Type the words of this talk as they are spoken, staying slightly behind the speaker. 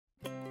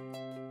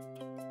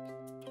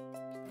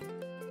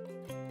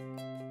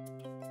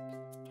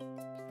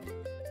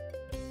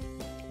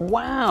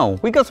Wow,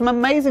 we got some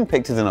amazing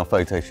pictures in our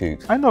photo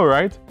shoot. I know,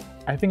 right?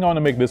 I think I want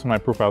to make this my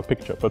profile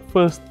picture, but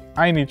first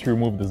I need to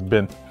remove this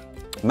bin.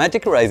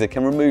 Magic Eraser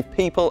can remove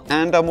people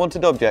and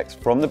unwanted objects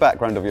from the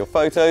background of your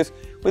photos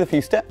with a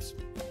few steps.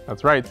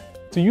 That's right.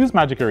 To use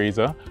Magic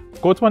Eraser,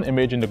 go to an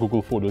image in the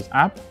Google Photos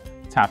app,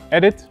 tap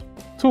Edit,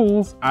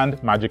 Tools,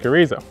 and Magic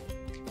Eraser.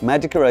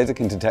 Magic Eraser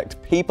can detect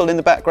people in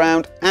the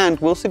background and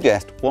will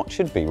suggest what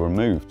should be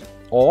removed.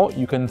 Or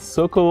you can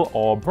circle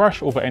or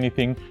brush over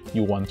anything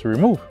you want to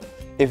remove.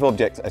 If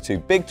objects are too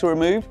big to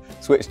remove,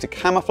 switch to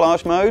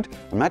camouflage mode,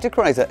 and Magic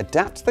Eraser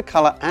adapts the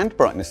colour and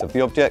brightness of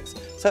the objects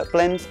so it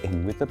blends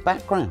in with the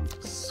background.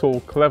 So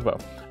clever.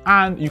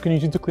 And you can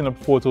use it to clean up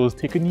photos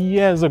taken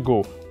years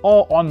ago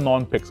or on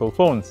non-pixel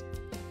phones.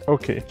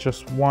 Okay,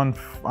 just one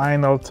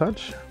final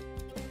touch.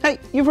 Hey,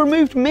 you've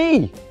removed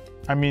me!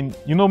 I mean,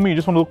 you know me,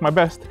 just want to look my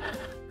best.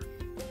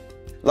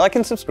 Like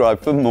and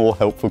subscribe for more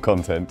helpful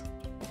content.